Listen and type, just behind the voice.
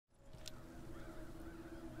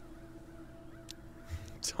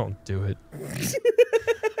Don't do it.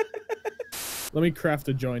 Let me craft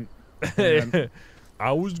a joint.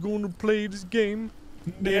 I was going to play this game,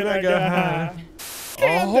 then I got high.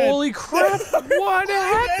 Oh, holy crap! What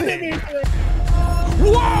happened?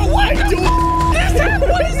 Whoa! What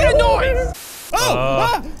is that noise?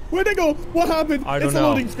 Oh! Where'd I go? What happened? I don't it's know. a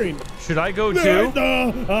loading screen. Should I go too?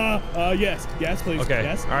 Yes. Yes, please. Okay.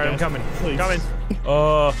 Yes. All right, yes, I'm coming. Please. Coming.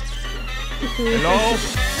 Hello?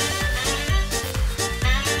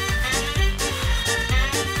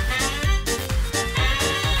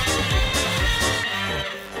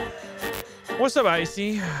 What's up,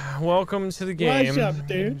 Icy? Welcome to the game. What's up,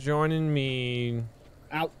 dude? Joining me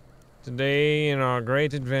Out. today in our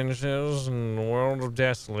great adventures in the world of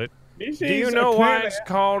Desolate. This Do you is know a why clear- it's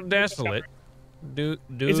called Desolate? Do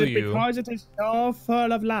Is it you? because it is so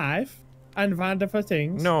full of life and wonderful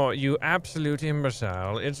things? No, you absolute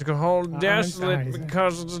imbecile. It's called I'm Desolate sorry.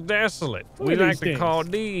 because it's desolate. What We are like these to things? call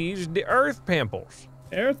these the Earth Pimples.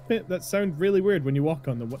 Earth pit that sound really weird when you walk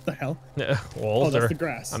on them. What the hell? Well, Oh, they're, that's the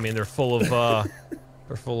grass. I mean, they're full of, the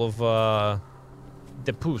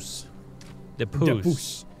poos. The poos.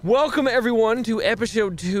 poos. Welcome everyone to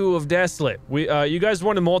episode 2 of Desolate. You guys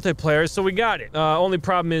wanted multiplayer, so we got it. Only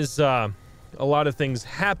problem is, a lot of things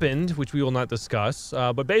happened, which we will not discuss.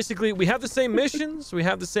 But basically, we have the same missions, we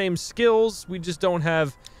have the same skills, we just don't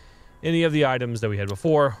have any of the items that we had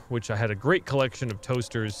before, which I had a great collection of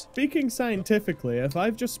toasters. Speaking scientifically, if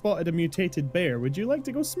I've just spotted a mutated bear, would you like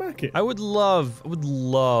to go smack it? I would love,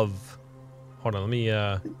 hold on, let me,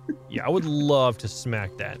 yeah, I would love to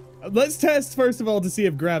smack that. Let's test first of all to see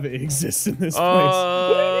if gravity exists in this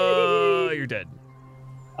place. You're dead.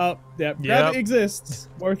 Oh, yeah, gravity exists.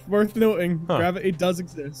 Worth noting, Huh. gravity does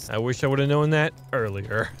exist. I wish I would have known that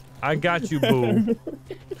earlier. I got you, boo.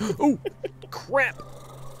 Oh, crap.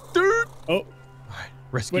 Dude. Oh. All right,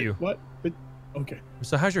 rescue. Wait, what? But, okay.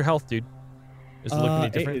 So how's your health, dude? Is it looking any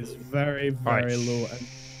different? It is very, right, very low. And...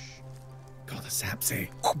 God, the sapsy.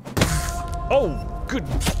 Oh, good.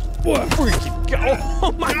 Freaking God.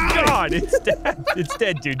 Oh my God, it's dead. It's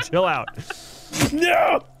dead, dude. Chill out.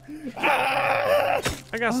 No! Ah!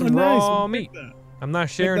 I got Oh, some nice. raw We'll meat. take that. I'm not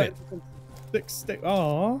sharing it. Stick.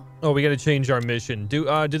 Aw. Oh, we gotta change our mission. Do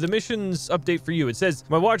the missions update for you? It says,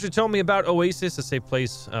 my watcher told me about Oasis, a safe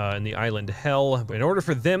place in the island Hell. But in order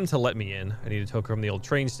for them to let me in, I need a token from the old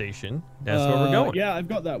train station. That's where we're going. Yeah, I've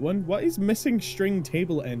got that one. What is missing string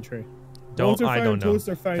table entry? I don't know.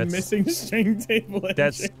 Toaster found missing string table entry.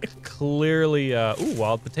 That's clearly, ooh,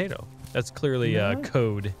 wild potato. That's clearly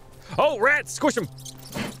code. Oh, rats, squish them.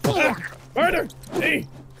 Murder! Hey!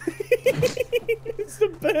 It's the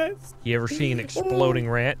best. You ever seen an exploding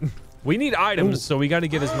rat? We need items, so we got to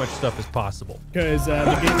get as much stuff as possible. Because the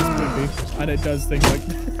game is poopy, and it does things like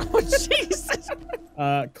Oh, Jesus!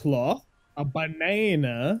 cloth, a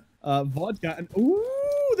banana, vodka, and ooh,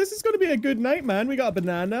 this is gonna be a good night, man. We got a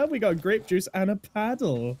banana, we got grape juice, and a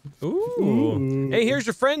paddle. Ooh. Hey, here's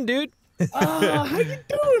your friend, dude. How you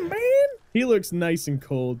doing, man? He looks nice and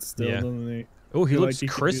cold still, Yeah. doesn't he? Oh, he Feel looks like he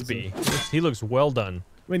could use crispy. He looks well done.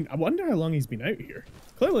 I mean, I wonder how long he's been out here.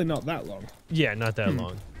 Clearly not that long. Yeah, not that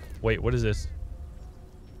long. Wait, what is this?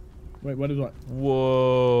 Wait, what is what?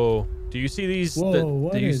 Whoa. Do you see these? Whoa,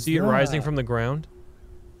 what do you is see it rising that? from the ground?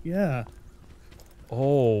 Yeah.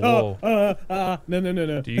 Oh, whoa.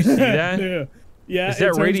 No. Do you see that? No. Yeah. Is it that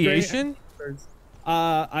turns grey radiation? afterwards.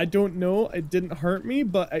 I don't know. It didn't hurt me,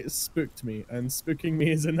 but it spooked me, and spooking me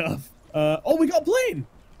is enough. Oh, we got a plane.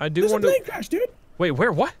 I do There's want a to. plane crash, dude. Wait,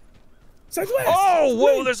 where? What? Southwest. Oh,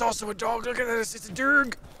 whoa! Plane. There's also a dog. Look at this. It's a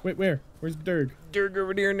Durg. Wait, where? Where's Durg? Durg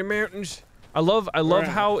over there in the mountains. I love Right.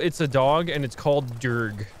 how it's a dog and it's called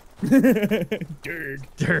Durg. Durg.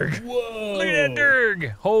 Durg. Whoa. Look at that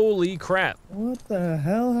Durg. Holy crap. What the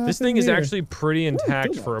hell happened This thing is here? actually pretty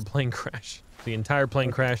intact good for a one. plane crash. The entire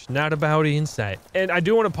plane crash, not a bounty in sight. And I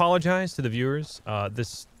do want to apologize to the viewers.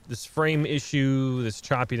 This frame issue, this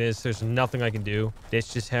choppiness, there's nothing I can do.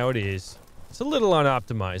 That's just how it is. It's a little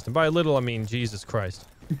unoptimized. And by little, I mean Jesus Christ.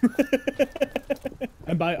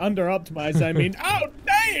 And by under-optimized, I mean, oh,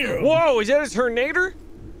 damn! Whoa, is that a tornado?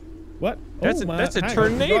 What? That's oh, a hang on,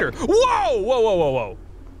 tornado. Whoa.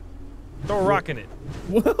 Throw a rock in it.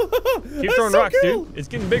 Whoa. Keep That's throwing so rocks, cool. dude. It's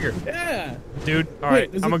getting bigger. Yeah. Dude, all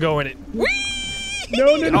right, is I'm it- gonna go in it. Whee!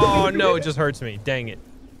 No. Oh, no, it just hurts me. Dang it.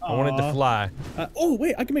 I want it to Aw. fly. Oh,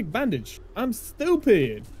 wait, I can make bandage. I'm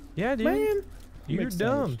stupid. Yeah, dude. Man. You're Make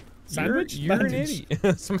dumb. Sandwich? You're an Bandage. idiot.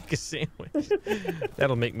 Let's make a sandwich.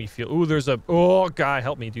 That'll make me feel. Ooh, there's a. Oh, guy,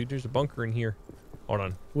 help me, dude. There's a bunker in here. Hold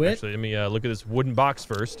on. What? Actually, let me look at this wooden box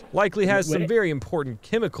first. Likely has some Wait. very important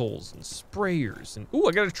chemicals and sprayers. And ooh,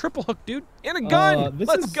 I got a triple hook, dude, and a gun. This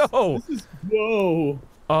Let's is- go. Whoa.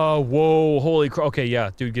 Whoa, holy crap. Okay,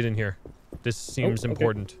 yeah, dude, get in here. This seems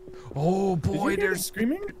important. Oh boy, Did you hear there's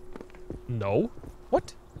screaming. No.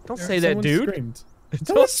 What? Don't say that, Someone dude. Screamed. Don't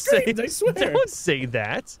Someone say. screamed, I swear. Don't say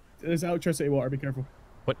that. There's electricity water. Be careful.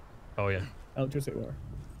 What? Oh yeah. Electricity water.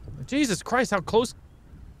 Jesus Christ! How close?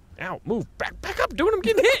 Ow! Move back up, dude! I'm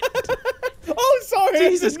getting hit. Oh, sorry.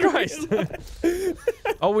 Jesus Christ.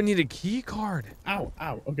 Oh, we need a key card. Ow!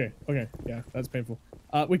 Ow! Okay. Okay. Yeah, that's painful.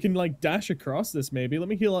 We can like dash across this maybe. Let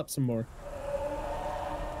me heal up some more.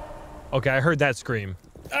 Okay, I heard that scream.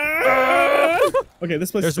 Okay,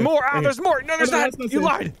 this place. There's is more. safe. Oh, there's more. No, there's not. That's You safe.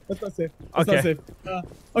 lied. That's not safe. That's Okay. not safe.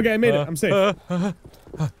 Okay, I made it. I'm safe. Okay.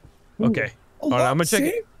 Oh, Hold on, I'm gonna check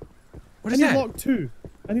it. What is I that? need lock 2.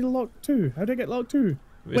 I need a lock 2. How do I get lock 2?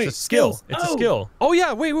 It's a skill. It's a skill. Oh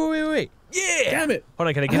yeah. Wait. Yeah. Damn it. Hold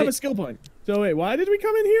on. Can I I get have a it? skill point. So wait, why did we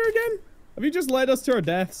come in here again? Have you just led us to our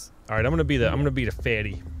deaths? All right. I'm gonna be the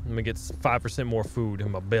fatty. I'm gonna get 5% more food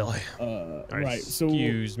in my belly. Right. So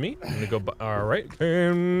Excuse me. I'm gonna go. All right.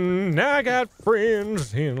 And I got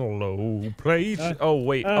friends in a low place. Oh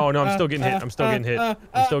wait. Oh no. I'm still getting hit. I'm still getting hit.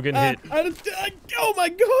 I'm still getting hit. Oh my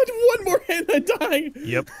God! One more hit, and I die.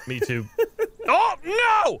 Yep. Me too. Oh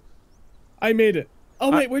no! I made it.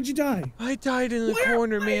 Oh wait, where'd you die? I died in the Where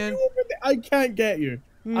corner, are man. you over there? I can't get you.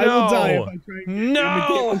 No. I will die if I try and get you.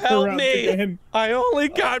 No, help me! Again. I only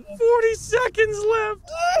got 40 seconds left.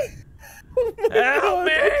 Oh my Help God,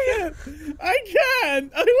 me! I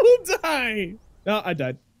can't! I will die! No, I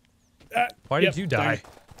died. Why did you die?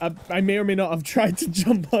 I may or may not have tried to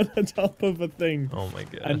jump on the top of a thing. Oh my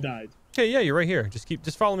God. And died. Okay, yeah, you're right here.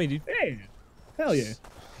 Just follow me, dude. Hey! Hell yeah.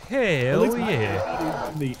 Hell yeah.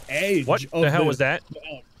 On the edge. What of the hell was that?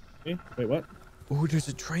 Wait, what? Oh, there's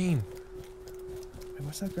a train. Wait,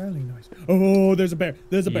 what's that growling noise? Oh, there's a bear.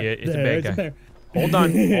 There's a bear. Yeah, it's a bad guy. bear. Hold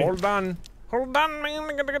on, hold on, man.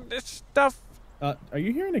 I gotta get this stuff. Are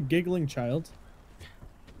you hearing a giggling child?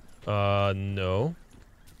 No.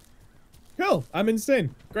 Cool. I'm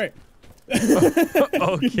insane. Great.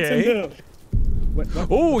 Okay. What?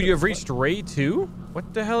 Oh, you have reached Raid 2?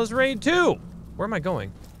 What the hell is Raid 2? Where am I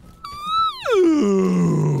going?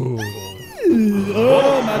 Ooh.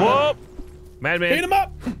 Oh, Whoop. Madman. beat him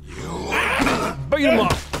up! Beat him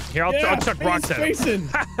up. Here, I'll chuck rocks at him. Jason.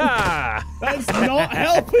 Ha! That's not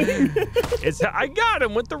helping. I got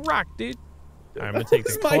him with the rock, dude. All right, I'm gonna take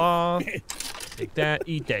the That's my cloth. Take that.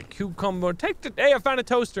 Eat that cucumber. Hey, I found a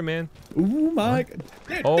toaster, man. Oh my God.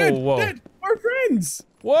 Whoa. Dude, we're friends.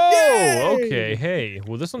 Whoa. Yay! Okay. Hey.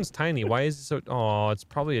 Well, this one's tiny. Why is it so? Oh, it's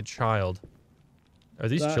probably a child. Are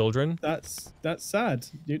these children? That's sad.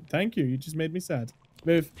 Thank you. You just made me sad.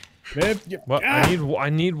 Move. What? I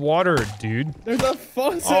need water, dude. There's a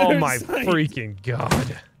faucet. Oh my outside. freaking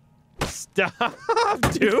God. Stop,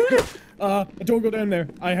 dude. Don't go down there.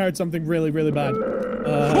 I heard something really, really bad.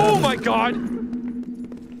 Oh my God.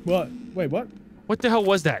 What? Wait, what? What the hell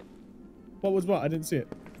was that? What was what? I didn't see it.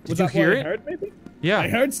 Did Was you that hear what it? I heard, maybe? Yeah. I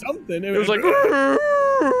heard something. It was like. Oh,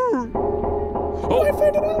 I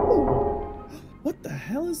found an apple. What the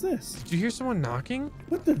hell is this? Did you hear someone knocking?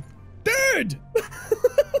 What the? Dude!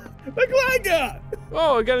 Look what I got!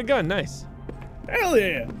 Oh, I got a gun. Nice. Hell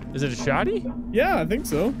yeah! Is it a shotty? Yeah, I think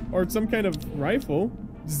so. Or some kind of rifle.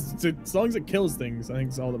 As long as it kills things, I think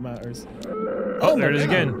is all that matters. Oh, there it is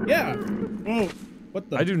again. Yeah. Oh, what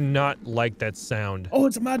the? I do not like that sound. Oh,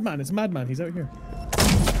 it's a madman. It's a madman. He's out here.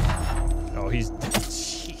 Oh, he's...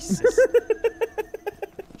 Jesus.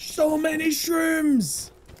 So many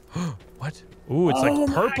shrooms! What? Ooh, it's Oh like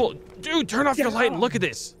my purple. Dude, turn off your light and look at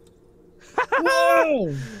this.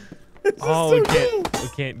 Whoa! Oh, so cool. we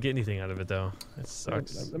can't get anything out of it though. It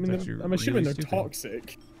sucks. I mean, It's actually I'm assuming really they're stupid.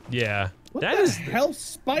 toxic. Yeah. What That the is hell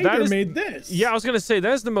spider made this? Yeah, I was gonna say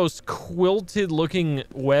that is the most quilted looking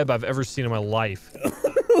web I've ever seen in my life.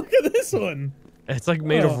 Look at this one. It's like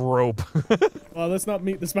made of rope. Well, let's not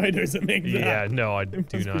meet the spiders that make that. Yeah, no, I do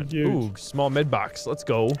must not. be huge. Ooh, small med box. Let's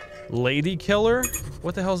go. Lady killer?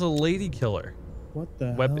 What the hell's a lady killer? What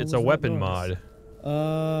the hell? It's a weapon mod.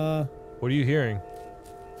 What are you hearing?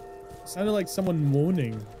 Sounded like someone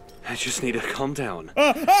moaning. I just need to calm down.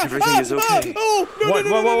 Everything is okay. Oh, no, What?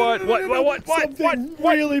 no, no, What? no, What? no, What? no, What? What? Something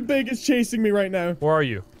What? really big is chasing me right now. Where are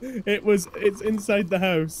you? It's inside the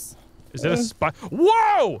house. Is it a spy?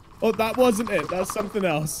 Whoa! Oh, that wasn't it. That's something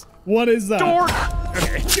else. What is that? Dork!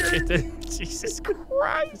 Okay. Jesus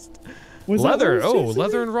Christ. Was that Leather. what was Oh, chasing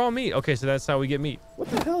leather me? and raw meat. Okay, so that's how we get meat. What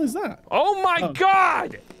the hell is that? Oh my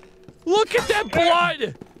God! Look at that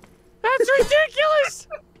blood! That's ridiculous!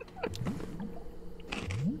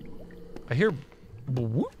 I hear.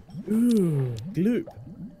 Ooh, gloop.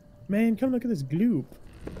 Man, come look at this gloop.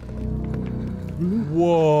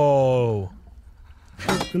 Whoa!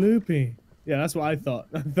 gloopy. Yeah, that's what I thought.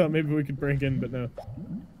 I thought maybe we could break in, but no.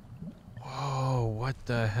 Whoa, what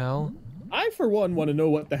the hell? I, for one, want to know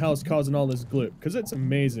what the hell's causing all this gloop, because it's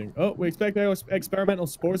amazing. Oh, we expect experimental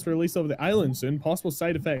spores to release over the island soon. Possible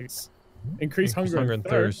side effects. Increase hunger and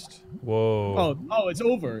thirst. Whoa. Oh, it's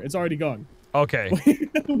over. It's already gone. Okay.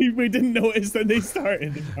 we didn't notice that they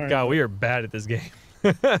started. God, we are bad at this game.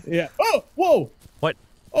 Yeah. Oh, whoa. What?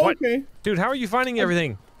 Okay. What? Dude, how are you finding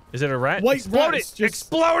everything? Is it a rat? White Explode rats it! just-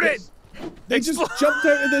 Explode it! They just jumped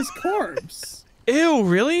out of this corpse. Ew,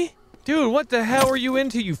 really? Dude, what the hell are you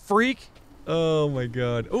into, you freak? Oh my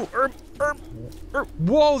god. Oh, herb.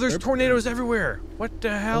 Whoa, there's tornadoes everywhere. What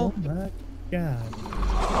the hell? Oh my god.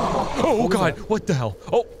 Oh god, what the hell?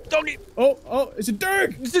 Oh, doggy! Oh, it's a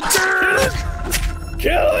dirk! It's a dirk!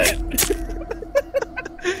 Kill it!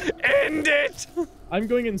 End it! I'm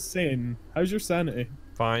going insane. How's your sanity?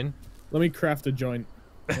 Fine. Let me craft a joint.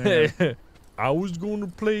 I was gonna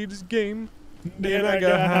play this game, then I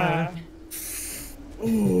got high.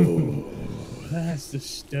 Ooh, that's the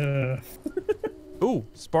stuff. Ooh,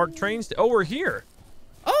 spark trains. Oh, we're here.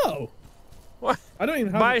 Oh! What? I don't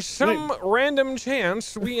even have By some random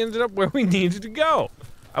chance, we ended up where we needed to go.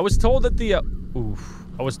 I was told that the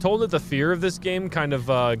I was told that the fear of this game kind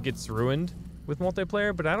of gets ruined with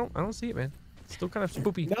multiplayer, but I don't see it, man. It's still kind of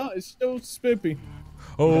spoopy. No, it's still spoopy.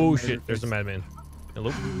 Oh shit! There's a madman.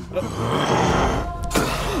 Hello.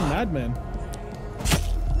 Madman.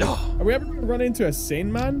 Are we ever gonna run into a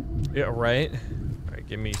sane man? Yeah, right. All right,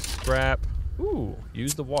 give me scrap. Ooh,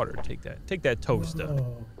 use the water. Take that. Take that toaster.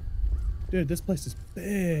 Oh. Dude, this place is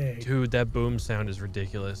big. Dude, that boom sound is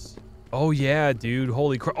ridiculous. Oh yeah, dude.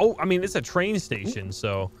 Holy crap. Oh, I mean, it's a train station,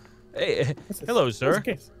 so. Hey, hello, sir.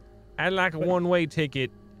 I'd like a one-way ticket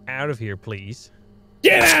out of here, please.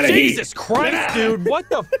 Get out of here! Jesus Christ, dude. What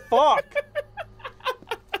the fuck?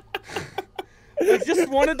 I just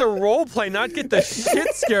wanted to roleplay, not get the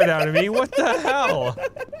shit scared out of me. What the hell?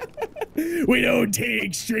 We don't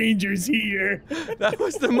take strangers here. That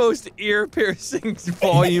was the most ear-piercing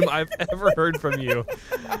volume I've ever heard from you.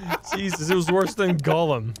 Jesus, it was worse than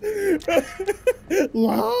Gollum.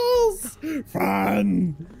 Lols!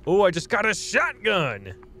 Fun! Oh, I just got a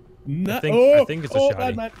shotgun. No. I think it's a shotty.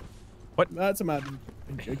 Madman. What? That's a madman.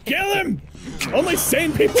 Kill him! Only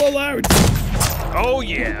sane people allowed! Oh,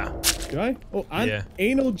 yeah. Do I? Oh, and Yeah.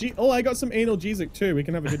 anal G. Oh, I got some anal Gesic too. We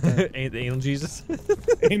can have a good time. Anal Jesus.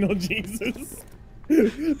 Anal Jesus.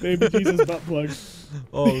 Baby Jesus butt plug.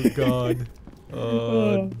 Oh, God.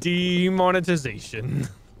 Demonetization.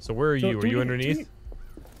 So where are you? Are you underneath?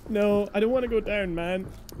 No, I don't want to go down, man.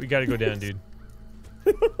 We gotta go down, dude.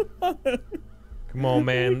 Come on,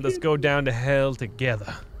 man. Let's go down to hell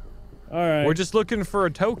together. All right. We're just looking for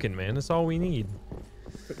a token, man. That's all we need.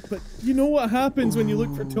 But you know what happens when you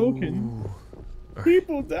look for tokens?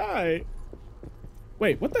 People die.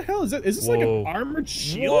 Wait, what the hell is that? Is this like an armored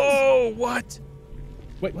shield? Whoa! What?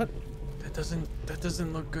 Wait, what? That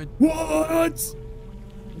doesn't look good. What?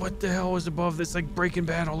 What the hell was above this? Like Breaking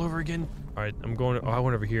Bad all over again. All right, I'm going. I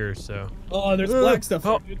went over here. So. Oh, there's black stuff.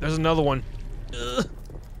 Oh, there's another one.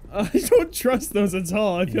 I don't trust those at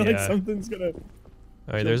all. I feel like Yeah. something's gonna.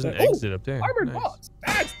 All right, there's an exit up there. Armored box.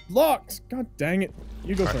 That's locked. God dang it.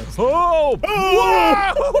 You go first. Oh!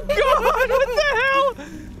 Oh! Whoa! God! What the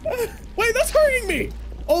hell? Wait, that's hurting me.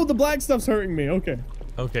 Oh, the black stuff's hurting me. Okay.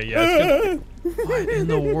 Okay, yeah. It's good. What in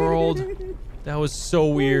the world? That was so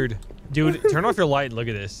weird. Dude, turn off your light and look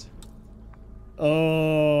at this.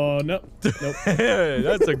 Oh, no. Nope.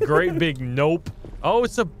 That's a great big nope. Oh,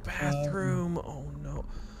 it's a bathroom. Oh, no.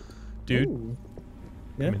 Dude, Ooh.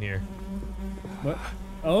 come in here. What?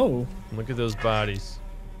 Oh. Look at those bodies.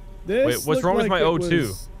 This Wait, what's looked wrong with like my it O2?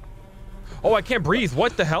 was- Oh, I can't breathe.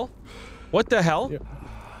 What the hell? What the hell? Yeah.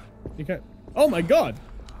 You can't. Oh my god.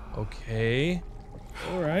 Okay.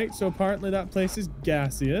 All right. So apparently that place is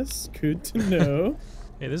gaseous. Good to know.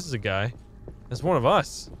 Hey, this is a guy. That's one of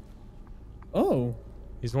us. Oh.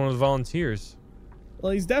 He's one of the volunteers.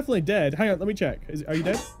 Well, he's definitely dead. Hang on. Let me check. Are you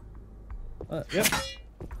dead? Yep.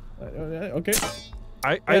 Okay.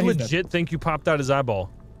 I he's legit think you popped out his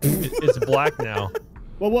eyeball. It's black now.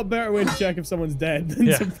 Well, what better way to check if someone's dead than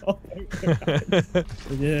Yeah. to pop out?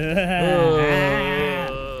 Yeah.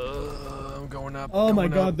 I'm going up. Oh my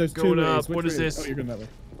going god, up, there's two going ways. up. Which What is way? this? Oh, you're going that way.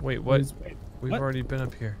 Wait, what? Wait, We've what? already been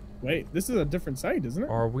up here. Wait, this is a different side, isn't it?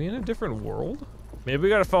 Are we in a different world? Maybe we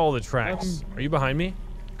gotta follow the tracks. Are you behind me?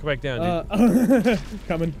 Come back down, dude.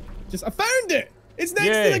 Coming. I found it! It's next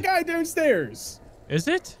Yay. to the guy downstairs. Is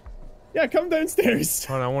it? Yeah, come downstairs.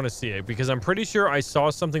 Hold on, I want to see it because I'm pretty sure I saw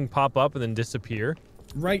something pop up and then disappear.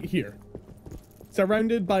 Right here.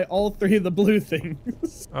 surrounded by all 3 of the blue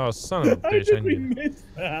things. Oh, son of a How bitch! did I we knew. miss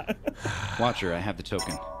that? Watcher, I have the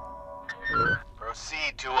token.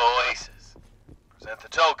 Proceed to Oasis. Present the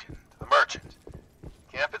token to the merchant.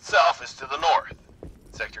 Camp itself is to the north,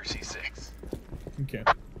 Sector C6. Okay.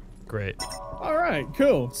 Great. All right,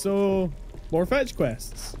 cool. So, more fetch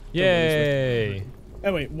quests. Yay!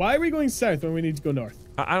 Oh wait, why are we going south when we need to go north?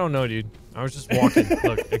 I don't know, dude. I was just walking.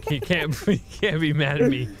 Look, you can't be mad at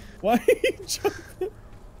me. Why are you jumping?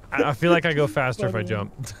 I feel like I go faster if I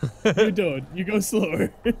jump. You don't. You go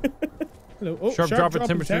slower. Hello. Oh, Sharp drop in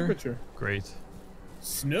temperature. Great.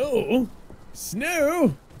 Snow?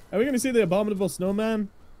 Snow? Are we going to see the abominable snowman?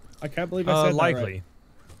 I can't believe I said likely. that right.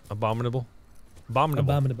 Abominable.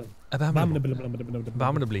 Abominable. Abominable. Abominable. Abominable.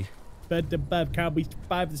 Abominably. Can't we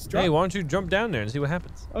survive the strike? Hey, why don't you jump down there and see what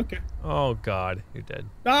happens? Okay. Oh, God. You're dead.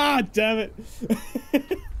 Ah, damn it.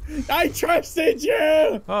 I trusted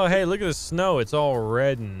you! Oh, hey, look at the snow. It's all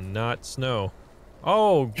red and not snow.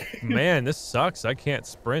 Oh, man, this sucks. I can't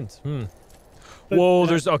sprint. Whoa,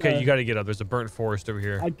 there's... Okay, you got to get up. There's a burnt forest over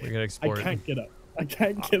here. We got to explore it. I can't get up. I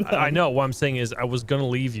can't get up. I know. What I'm saying is I was going to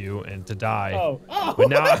leave you and to die. Oh. But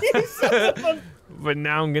now, but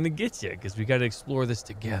now I'm going to get you because we got to explore this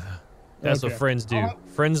together. That's what friends do.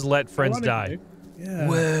 Friends let friends die. Yeah.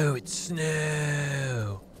 Whoa, it's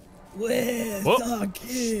snow. Whoa,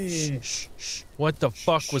 okay. Shh. What the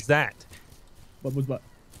fuck was that? What was what?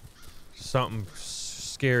 Something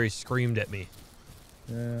scary screamed at me.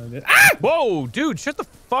 Ah! Whoa, dude, shut the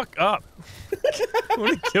fuck up. I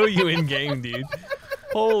want to kill you in game, dude.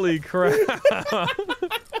 Holy crap.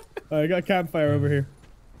 I got a campfire over here.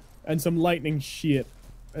 And some lightning shit.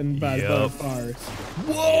 And bad fires.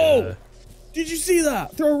 Whoa! Yeah. Did you see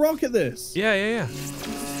that? Throw a rock at this. Yeah.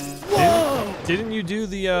 Whoa! Didn't you do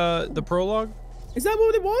the prologue? Is that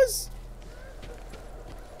what it was?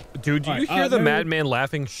 Dude, do you hear the madman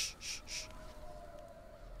laughing? Shh.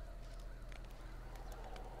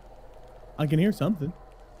 I can hear something.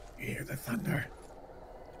 You hear the thunder.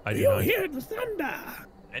 I do not hear the thunder.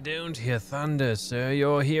 I don't hear thunder, sir.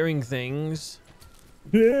 You're hearing things.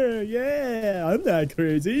 Yeah, I'm not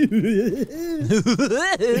crazy. Yeah.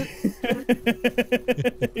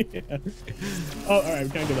 Oh, all right, we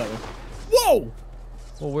can't go that way. Whoa!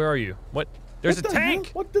 Well, where are you? What? There's a tank!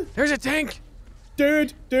 What the? There's a tank!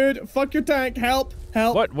 Dude, fuck your tank. Help.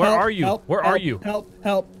 What? Where are you? Where are you? Help.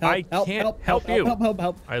 I can't help you.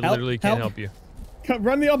 Help. I literally can't help you. Come,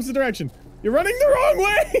 run the opposite direction. You're running the wrong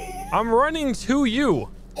way. I'm running to you.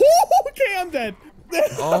 Okay, I'm dead.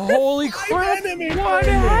 Oh, holy crap! Enemy What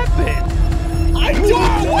happened? I don't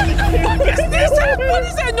know what the fuck is this? What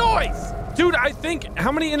is that noise? Dude, I think... How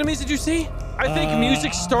many enemies did you see? I think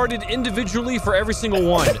music started individually for every single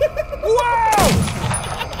one.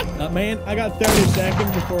 Whoa! Man, I got 30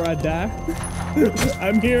 seconds before I die.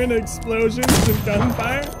 I'm hearing explosions and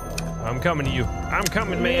gunfire. I'm coming to you. I'm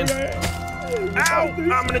coming, man. Ow!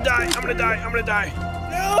 I'm gonna die.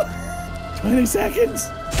 No! 20 seconds.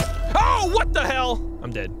 Oh, what the hell?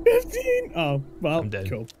 I'm dead. 15. Oh, well, I'm dead.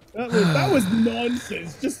 Cool. That was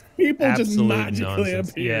nonsense. Just people just magically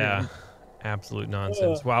appear. Yeah. Absolute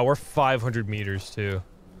nonsense. Wow, we're 500 meters too.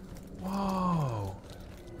 Whoa.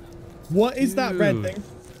 What is that red thing?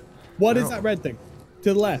 What is that red thing?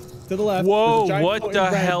 To the left. To the left. Whoa, what the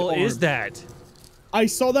hell is that? I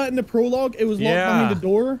saw that in the prologue. It was locked behind the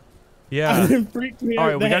door. Yeah. And it freaked me out. All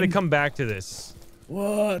right, we got to come back to this.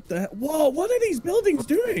 What the hell? Whoa, what are these buildings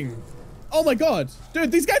doing? Oh my god. Dude,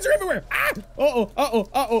 these guys are everywhere. Ah! Dude,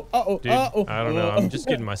 I don't know. I'm just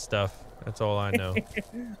getting my stuff. That's all I know.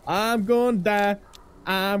 I'm gonna die.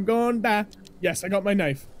 Yes, I got my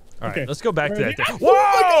knife. All right, okay. let's go back to that thing.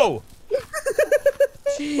 Whoa!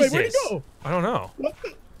 Jesus. Wait, where'd he go? I don't know.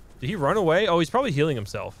 Did he run away? Oh, he's probably healing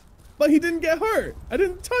himself. But he didn't get hurt. I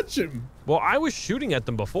didn't touch him. Well, I was shooting at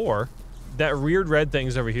them before. That weird red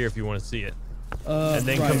thing's over here if you want to see it. And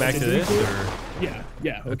then come back to this, or?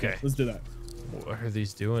 Yeah. Okay. Let's do that. What are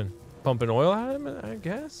these doing? Pumping oil at him, I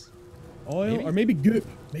guess? Oil? Or maybe goop.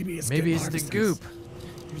 Maybe it's the goop.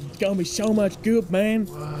 There's gonna be so much goop, man.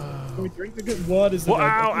 Whoa. Can we drink the goop? What is it? Well,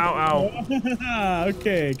 ow.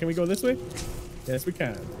 Okay, can we go this way? Yes, we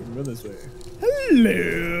can. We can go this way.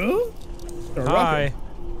 Hello? Hi.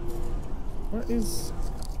 What is...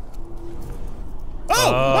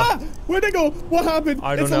 Oh! Where'd they go? What happened?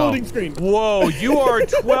 I don't know. It's a loading screen. Whoa, you are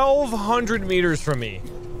 1,200 meters from me.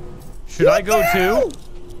 Should I go too?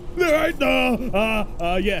 Right,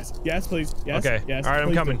 yes, please. Yes, okay. yes. All right,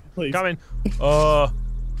 I'm coming. Please. Coming.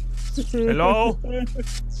 Hello?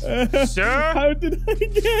 Sir? How did I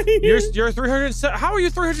get here? You're 300. How are you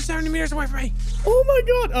 370 meters away from me? Oh my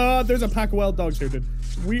god! There's a pack of wild dogs here, dude.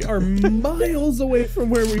 We are miles away from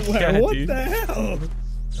where we were. Yeah, what dude. the hell?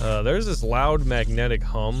 There's this loud magnetic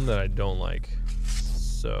hum that I don't like.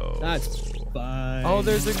 So. That's fine. Oh,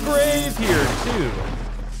 there's a grave here too.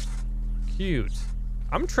 Cute.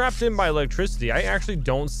 I'm trapped in by electricity. I actually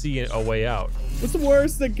don't see a way out. What's the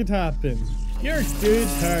worst that could happen? You're a good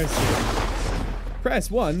person.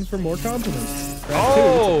 Press 1 for more compliments. Press 2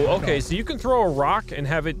 Oh, okay. So you can throw a rock and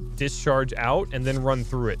have it discharge out and then run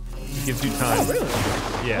through it. It gives you time. Oh, really?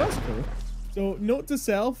 Yeah. Oh, that's cool. So, note to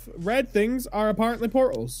self, red things are apparently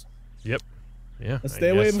portals. Yep. Yeah. Let's stay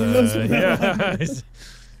away from those. Yeah.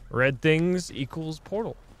 Red things equals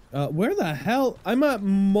portal. Where the hell? I'm at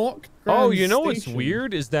Mock. Oh, you know what's Station.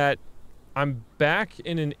 weird is that I'm back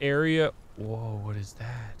in an area. Whoa, what is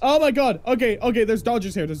that? Oh my god. Okay, there's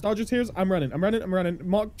dodgers here. I'm running.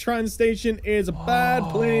 Mock Train Station is a bad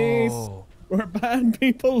place where bad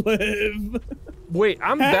people live. Wait,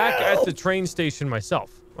 I'm back at the train station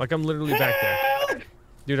myself. Like, I'm literally back there.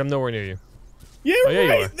 Dude, I'm nowhere near you. You're yeah, you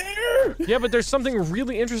right are. there. Yeah, but there's something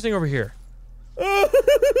really interesting over here.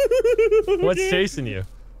 What's chasing you?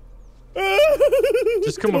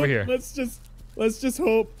 Just come over here. Let's just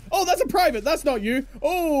hope. Oh, that's a private. That's not you.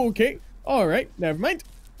 Oh, okay. All right. Never mind.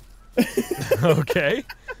 Okay.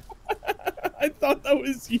 I thought that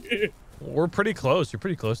was you. We're pretty close. You're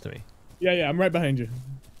pretty close to me. Yeah. I'm right behind you.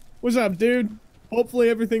 What's up, dude? Hopefully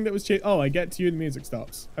everything that was chased. Oh, I get to you and the music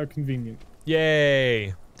stops. How convenient.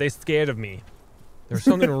 Yay. They scared of me. There's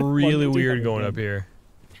something really What do you weird have going again? up here.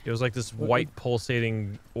 It was like this white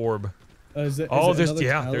pulsating orb. Is it There's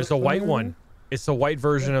another there's a white pallet one. It's a white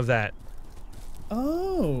version of that.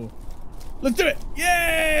 Oh. Let's do it.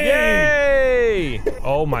 Yay! Yay!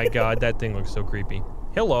 Oh my god, that thing looks so creepy.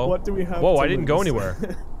 Hello. What do we have Whoa, to I didn't go lose?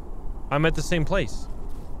 anywhere. I'm at the same place.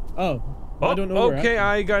 Oh. Oh, I don't know where okay, at.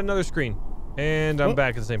 I got another screen. And I'm Oh.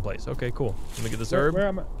 back at the same place. Okay, cool. Let me get this herb. Where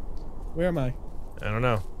am I? Where am I? I don't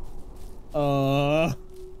know.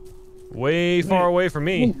 Way far away from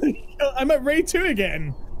me. I'm at Ray 2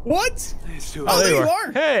 again. What? It's too Oh, there there you you are.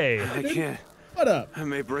 are. Hey! I can't. What up? I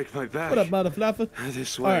may break my back. What up, mother fluffer?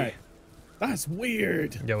 This All way. right. That's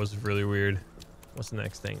weird. That was really weird. What's the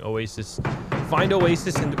next thing? Oasis. Find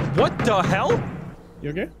Oasis and... What the hell? You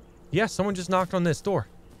okay? Yeah, someone just knocked on this door.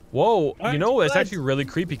 Whoa, you know, it's What? actually really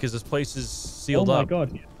creepy because this place is sealed oh my up.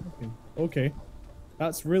 god. Okay.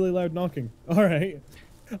 That's really loud knocking. All right.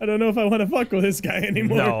 I don't know if I want to fuck with this guy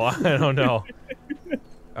anymore. No, I don't know. All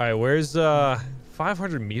right, where's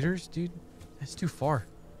 500 meters, dude? That's too far.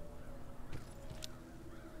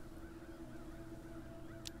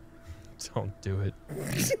 Don't do it.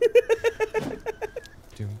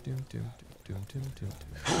 Doom, doom, doom, doom, doom, doom, doom.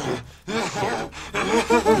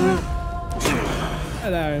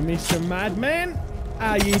 Hello, Mr. Madman.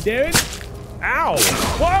 How you doing? Ow!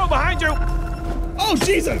 Whoa, behind you! Oh,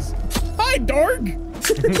 Jesus! Hi, Dorg!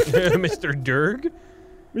 Mr. Durg?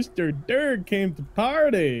 Mr. Durg came to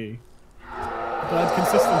party. Glad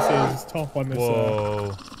consistency is top on this.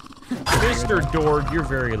 Whoa. Mr. Dorg, you're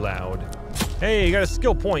very loud. Hey, you got a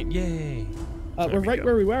skill point. Yay. We're There we right go.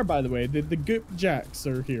 where we were, by the way. The Goop Jacks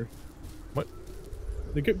are here. What?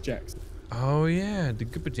 The Goop Jacks. Oh, yeah, the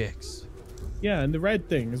Goopajacks. Yeah, and the red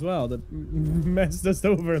thing as well that messed us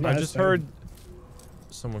over I last just time. heard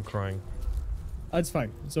someone crying. That's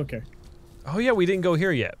fine. It's okay. Oh, yeah, we didn't go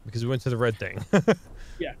here yet because we went to the red thing.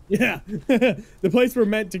 Yeah. The place we're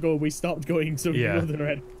meant to go, we stopped going, so we Yeah. go to the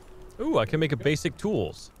red. Ooh, I can make a basic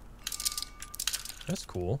tools. That's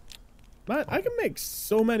cool. Man, I can make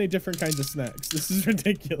so many different kinds of snacks. This is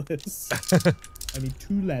ridiculous. I need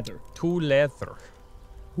 2 leather. 2 leather.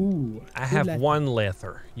 Ooh. I 2 have leather. 1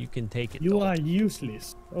 leather. You can take it. You though. are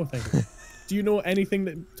useless. Oh, thank you. Do you know anything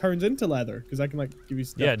that turns into leather? Because I can, like, give you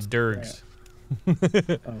stuff. Yeah, to Durgs.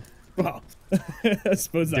 Oh. Well, I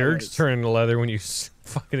suppose that Durgs works. turn into leather when you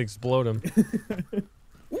fucking explode them.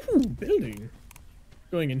 Ooh, building.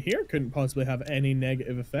 Going in here couldn't possibly have any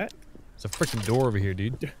negative effect. It's a freaking door over here,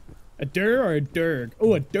 dude. A dur or a durg?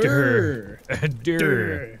 Oh, a dur. A dur.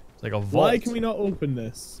 Dur. It's like a vault. Why can we not open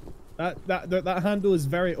this? That handle is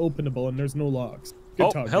very openable and there's no locks. Good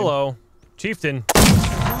Oh, talk, dude. hello. Chieftain.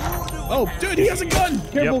 Oh, dude, he has a gun!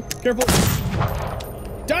 Careful, careful.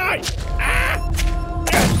 Die! Ah!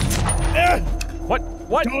 What?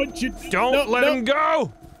 What? Don't you... Don't no, let no. him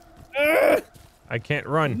go! Ah! I can't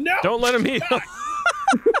run. No. Don't let him heal. Oh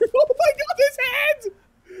my god, his head!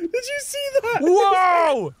 Did you see that?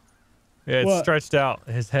 Whoa! Yeah, it's What? stretched out.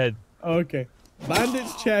 His head. Okay.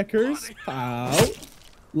 Bandits checkers. Out.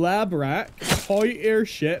 Lab rack. Toy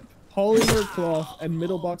airship. polymer cloth, and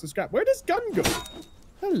middle box of scrap. Where does gun go?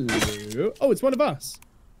 Hello. Oh, it's one of us.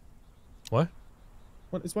 What?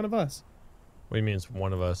 It's one of us. What do you mean it's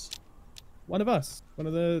one of us? One of us. One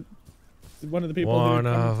of the people. One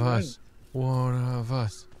of us. One of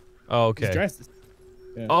us. Oh, okay. He's dressed.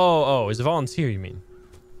 Yeah. Oh, is a volunteer, you mean?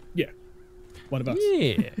 Yeah. One of us.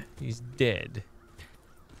 Yeah, he's dead.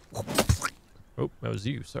 Oh, that was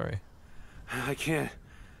you, sorry. I can't.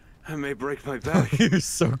 I may break my back. You're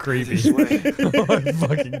so creepy. This way. Oh my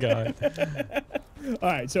fucking god.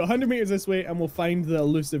 Alright, so 100 meters this way, and we'll find the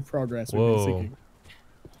elusive progress we've been Whoa. seeking.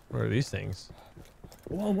 What are these things?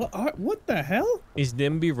 Whoa, what the hell? These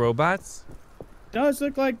NIMBY robots? Does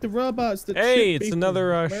look like the robots that Hey, shoot it's people. another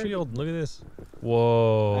Where- shield. Look at this.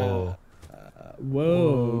 Whoa.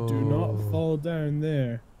 Whoa, do not Whoa. fall down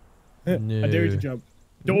there. I No. dare you to jump.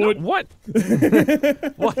 No, Don't. what?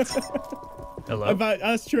 What? Hello?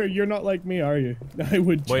 That's true. You're not like me, are you? I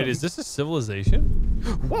would. Wait, jump. is this a civilization?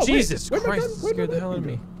 Whoa, wait, Jesus where'd my Christ, gun- that where'd my scared the gun hell out of go?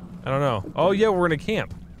 me. I don't know. Oh yeah, we're in a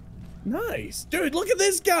camp. Nice, dude. Look at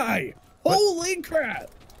this guy. What? Holy crap!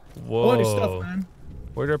 Whoa. Quality stuff, man.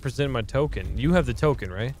 Where do I present my token? You have the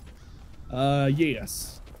token, right?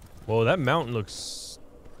 Yes. Whoa, that mountain looks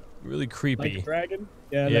really Like a creepy. dragon?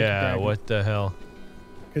 Yeah. Like a Yeah, dragon. what the hell?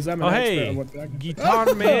 Because I'm an Oh, expert hey, on what dragons.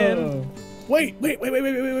 guitar man. Wait.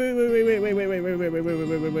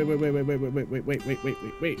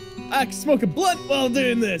 I can smoke a blunt while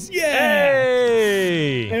doing this. Yeah.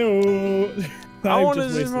 Hey! Ew. I want to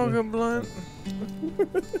just wasted smoke it. a blunt.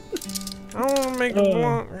 I want to make a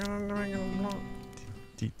blunt. I wanna make a blunt.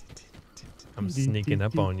 I'm sneaking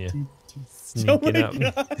up on you. Sneaking Oh up.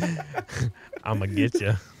 my God. I'ma get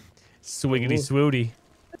you. Swiggity swooty.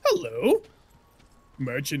 Hello,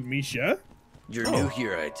 Merchant Misha. You're new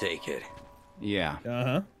here, I take it.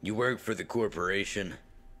 Yeah, You work for the corporation?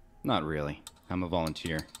 not really. I'm a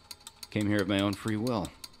volunteer. Came here of my own free will.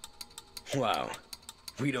 Wow.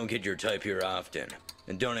 We don't get your type here often.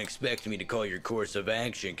 And don't expect me to call your course of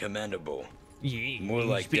action commendable. More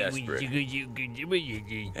like desperate.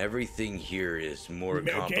 Everything here is more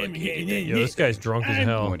complicated than Yo, this guy's drunk as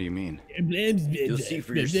hell. What do you mean? you'll see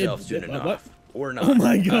for yourself soon enough. What? Or not. Oh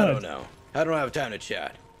my I God. don't know. I don't have time to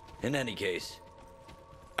chat. In any case,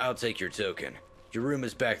 I'll take your token. Your room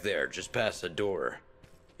is back there, just past the door.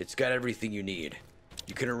 It's got everything you need.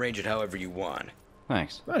 You can arrange it however you want.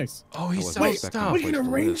 Thanks. Nice. Oh, he wasn't sells expecting stuff. We can place to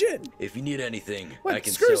arrange live. it. If you need anything, I What?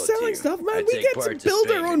 can Screw sell it to selling you. stuff, man. I We take get to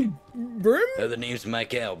build our participating. own room. The name's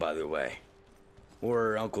Michael, by the way.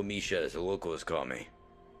 Or Uncle Misha, as the locals call me.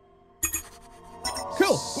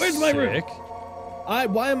 Cool. Where's my room? Sick.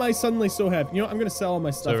 Why am I suddenly so happy? You know, I'm gonna sell all my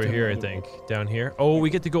It's stuff. over to here, I him. think. Down here. Oh, we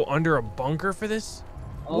get to go under a bunker for this?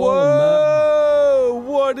 Oh, Whoa!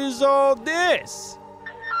 What is all this?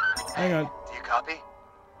 Hang on. Do you copy?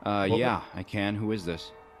 Yeah, I can. Who is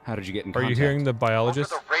this? How did you get in Are contact? you hearing the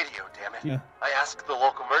biologist? Over the radio, damn it. Yeah. I asked the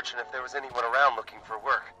local merchant if there was anyone around looking for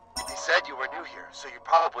work. He said you were new here, so you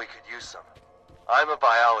probably could use some. I'm a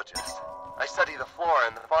biologist. I study the flora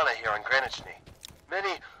and the fauna here on Greenwich. Many...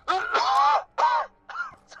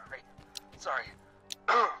 Sorry.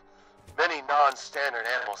 Many non-standard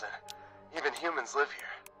animals and even humans live here.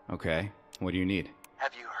 Okay. What do you need?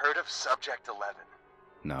 Have you heard of Subject 11?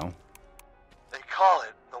 No. They call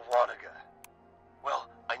it the Wanaga. Well,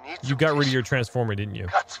 I need You some got rid of tissue, your transformer, didn't you?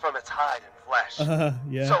 cuts from its hide and flesh,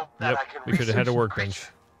 Yeah. so that Yep. I can We should have had a research the workbench.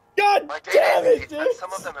 creature. God My data damn it, indicates that dude!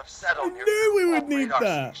 some of them have settled near knew we the would need radar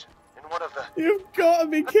that. station in one of the You've got to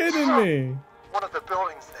be kidding me! one of the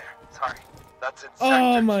buildings there. Sorry, that's in Oh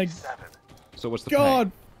Sector my- G7. So what's the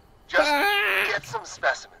God! Just Ah! get some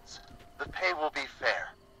specimens. The pay will be fair.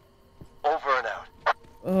 Over and out.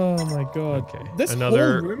 Oh my God! Okay. This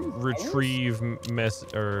Another whole room is retrieve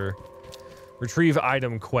retrieve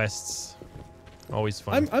item quests. Always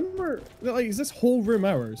fun. like, is this whole room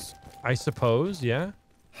ours? I suppose, yeah.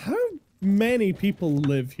 How many people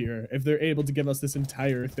live here if they're able to give us this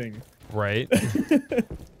entire thing? Right. Okay.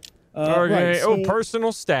 Okay. Oh,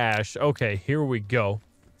 personal stash. Okay, here we go.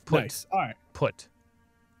 Put. Nice. All right. Put.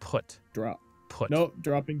 Drop. Put. Nope.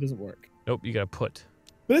 Dropping doesn't work. Nope. You gotta put.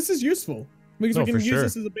 But this is useful because No, we can for use sure.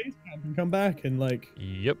 this as a base camp and come back and like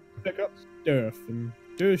Yep. pick up stuff and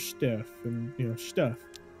do stuff and stuff.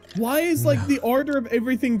 Why is like the order of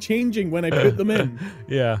everything changing when I put them in?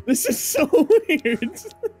 Yeah. This is so weird.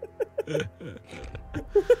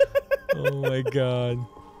 Oh my god.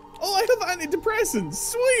 Oh, I have antidepressants.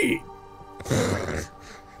 Sweet.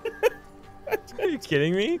 Are you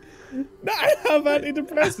kidding me? No, I have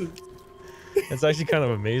antidepressants. That's actually kind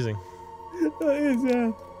of amazing. That is,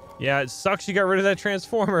 yeah. Yeah, it sucks you got rid of that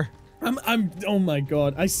transformer. Oh my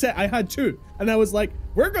god. I had 2, and I was like,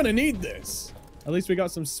 we're gonna need this. At least we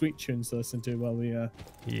got some sweet tunes to listen to while we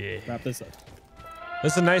wrap this up.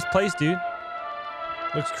 This is a nice place, dude.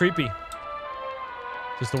 Looks creepy.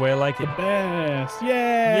 Just the way I like it. The best. Yay!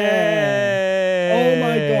 Yay! Oh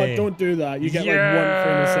my god, don't do that. You get like 1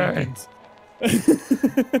 frame a second.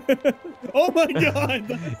 Oh my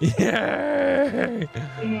god! Yay!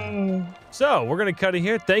 So, we're going to cut it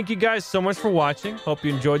here. Thank you guys so much for watching. Hope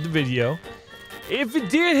you enjoyed the video. If you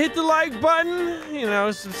did, hit the like button. You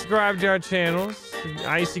know, subscribe to our channels.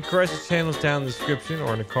 IcyCaress channel's down in the description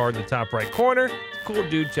or in the card in the top right corner. Cool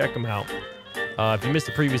dude, check him out. If you missed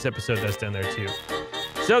the previous episode, that's down there too.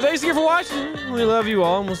 So thanks again for watching. We love you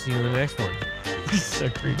all, and we'll see you in the next one. So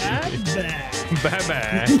creepy.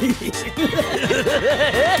 Bye-bye.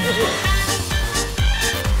 Bye-bye.